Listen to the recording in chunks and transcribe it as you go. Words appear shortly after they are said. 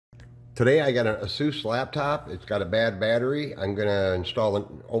Today I got an ASUS laptop. It's got a bad battery. I'm going to install it,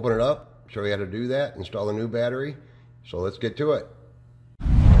 open it up, show you how to do that, install a new battery. So let's get to it.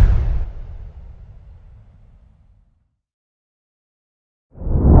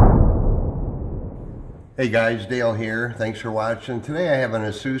 Hey guys, Dale here. Thanks for watching. Today I have an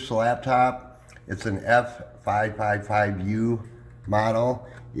ASUS laptop. It's an F555U model.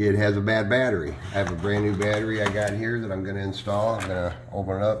 It has a bad battery. I have a brand new battery I got here that I'm going to install. I'm going to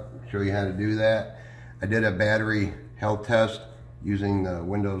open it up, show you how to do that. I did a battery health test using the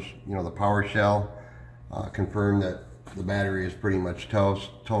Windows, the PowerShell. Confirmed that the battery is pretty much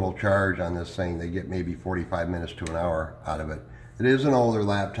total charge on this thing. They get maybe 45 minutes to an hour out of it. It is an older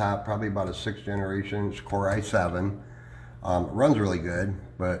laptop, probably about a 6th generation. It's Core i7. It runs really good,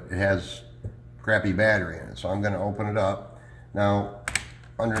 but it has crappy battery in it. So I'm going to open it up. Now,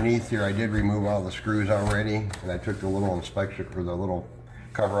 underneath here, I did remove all the screws already, and I took the little inspection, or the little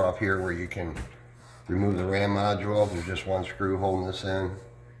cover off here where you can remove the RAM module. There's just one screw holding this in.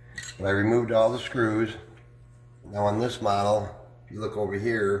 But I removed all the screws. Now on this model, if you look over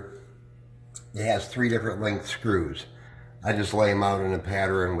here, it has 3 different length screws. I just lay them out in a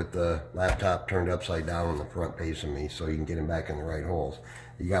pattern with the laptop turned upside down on the front facing me so you can get them back in the right holes.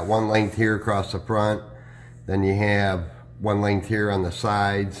 You got one length here across the front, then you have one length here on the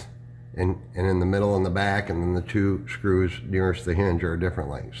sides and in the middle and the back, and then the 2 screws nearest the hinge are a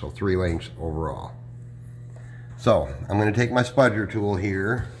different length, so 3 lengths overall. So I'm going to take my spudger tool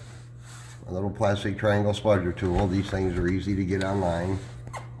here, a little plastic triangle spudger tool. These things are easy to get online.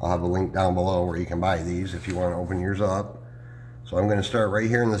 I'll have a link down below where you can buy these if you want to open yours up. So I'm going to start right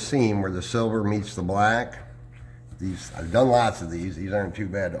here in the seam where the silver meets the black. I've done lots of these. These aren't too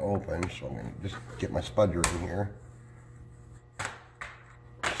bad to open, so I'm going to just get my spudger in here.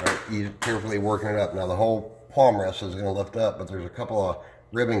 Start carefully working it up. Now the whole palm rest is going to lift up, but there's a couple of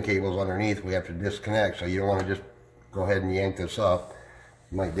ribbon cables underneath we have to disconnect, so you don't want to just go ahead and yank this up.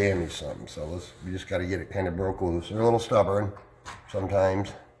 It might damage something, so we just got to get it kind of broke loose. They're a little stubborn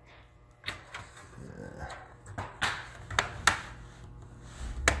sometimes.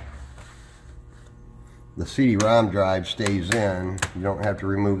 The CD-ROM drive stays in. You don't have to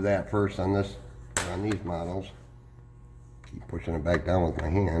remove that first on these models. Keep pushing it back down with my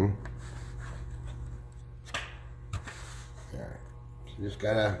hand. Alright, so just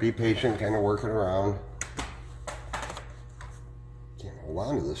gotta be patient, kind of work it around. Can't hold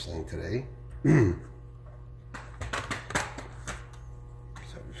on to this thing today. So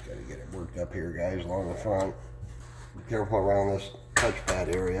just gotta get it worked up here, guys, along the front. Be careful around this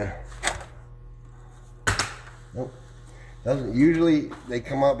touchpad area. Nope. Doesn't usually they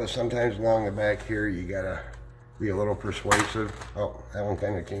come up, but sometimes along the back here you gotta be a little persuasive. Oh, that one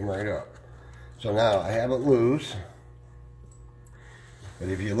kind of came right up. So now I have it loose, but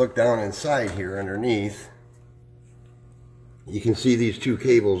if you look down inside here underneath, you can see these 2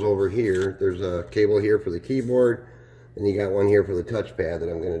 cables over here. There's a cable here for the keyboard, and you got one here for the touchpad that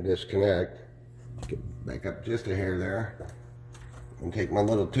I'm going to disconnect. Get back up just a hair there, and take my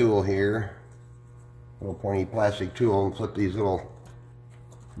little tool here, little pointy plastic tool, and flip these little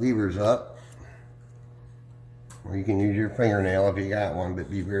levers up. Or you can use your fingernail if you got one, but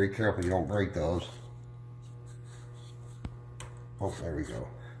be very careful you don't break those. Oh, there we go.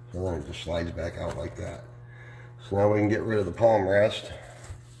 So then it just slides back out like that. So now we can get rid of the palm rest.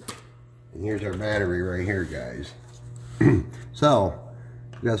 And here's our battery right here, guys. So,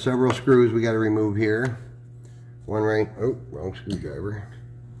 we got several screws we got to remove here. One right, oh, wrong screwdriver.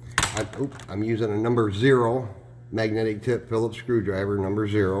 I'm using a number 0 magnetic tip Phillips screwdriver, number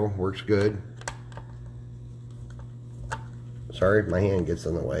 0, works good. Sorry if my hand gets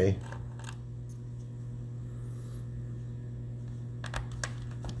in the way.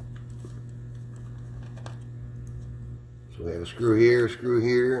 So we have a screw here,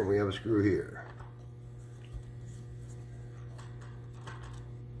 and we have a screw here.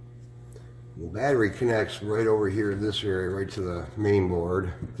 The battery connects right over here in this area, right to the main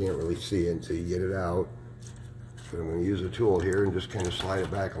board. You can't really see it until you get it out. So I'm going to use a tool here and just kind of slide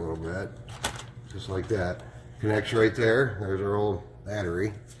it back a little bit, just like that. Connects right there. There's our old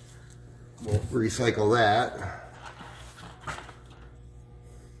battery. We'll recycle that.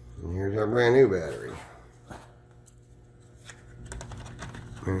 And here's our brand new battery.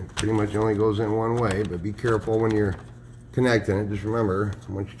 And it pretty much only goes in one way, but be careful when you're connecting it. Just remember,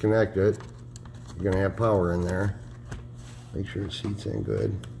 once you connect it, you're going to have power in there. Make sure it seats in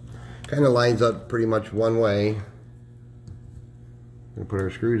good. Kind of lines up pretty much one way. Going to put our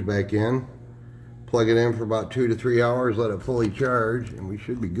screws back in. Plug it in for about 2 to 3 hours, let it fully charge, and we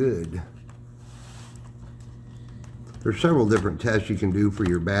should be good. There's several different tests you can do for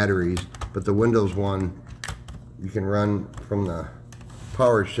your batteries, but the Windows one you can run from the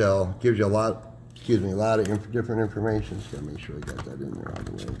PowerShell. Gives you a lot of different information. Just gotta make sure I got that in there all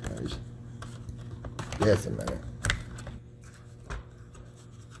the way, guys. Just a minute.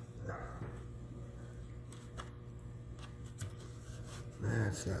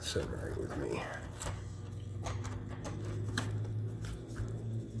 That's not sitting right with me.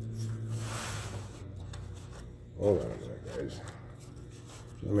 Hold on a minute, guys.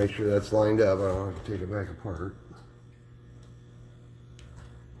 So make sure that's lined up. I don't have to take it back apart.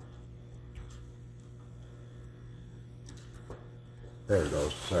 There it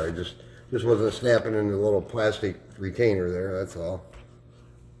goes. Sorry, just wasn't snapping in the little plastic retainer there, that's all.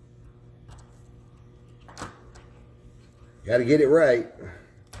 Got to get it right.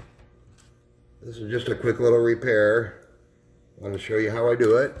 This is just a quick little repair. I want to show you how I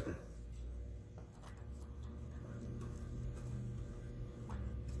do it.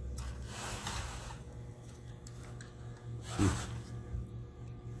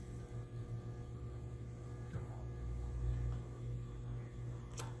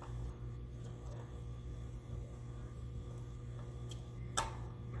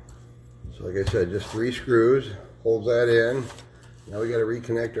 So like I said, just 3 screws. Holds that in. Now we got to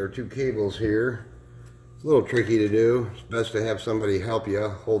reconnect our 2 cables here. It's a little tricky to do. It's best to have somebody help you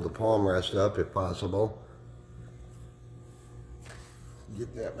hold the palm rest up if possible.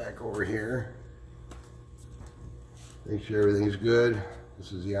 Get that back over here. Make sure everything's good.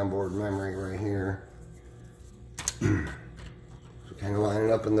 This is the onboard memory right here. So kind of line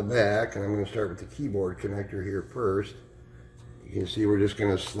it up in the back, and I'm going to start with the keyboard connector here first. You can see we're just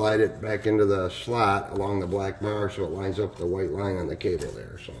going to slide it back into the slot along the black bar so it lines up with the white line on the cable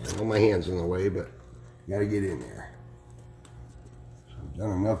there. So I know my hand's in the way, but got to get in there. So I've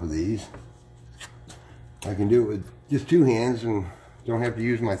done enough of these. I can do it with just 2 hands and don't have to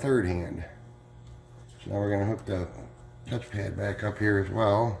use my 3rd hand. So now we're going to hook the touchpad back up here as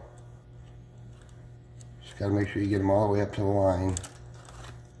well. Just got to make sure you get them all the way up to the line.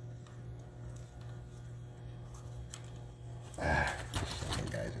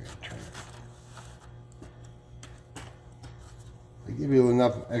 They give you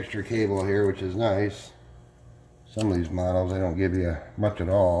enough extra cable here, which is nice. Some of these models, they don't give you much at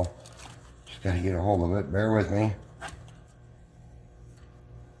all. Just got to get a hold of it. Bear with me.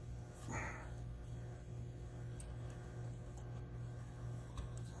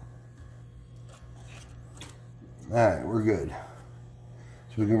 Alright, we're good.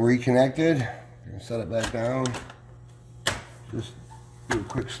 So we can reconnect it. We're going to set it back down. Just do a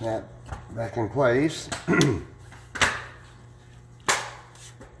quick snap back in place.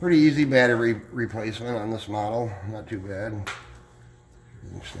 Pretty easy battery replacement on this model. Not too bad.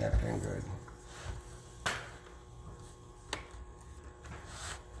 Snapped in good.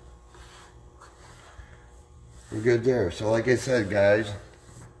 We're good there. So like I said, guys,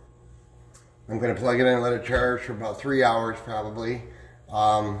 I'm going to plug it in and let it charge for about 3 hours probably.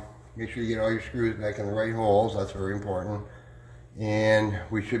 Make sure you get all your screws back in the right holes. That's very important. And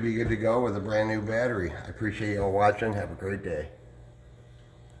we should be good to go with a brand new battery. I appreciate you all watching. Have a great day.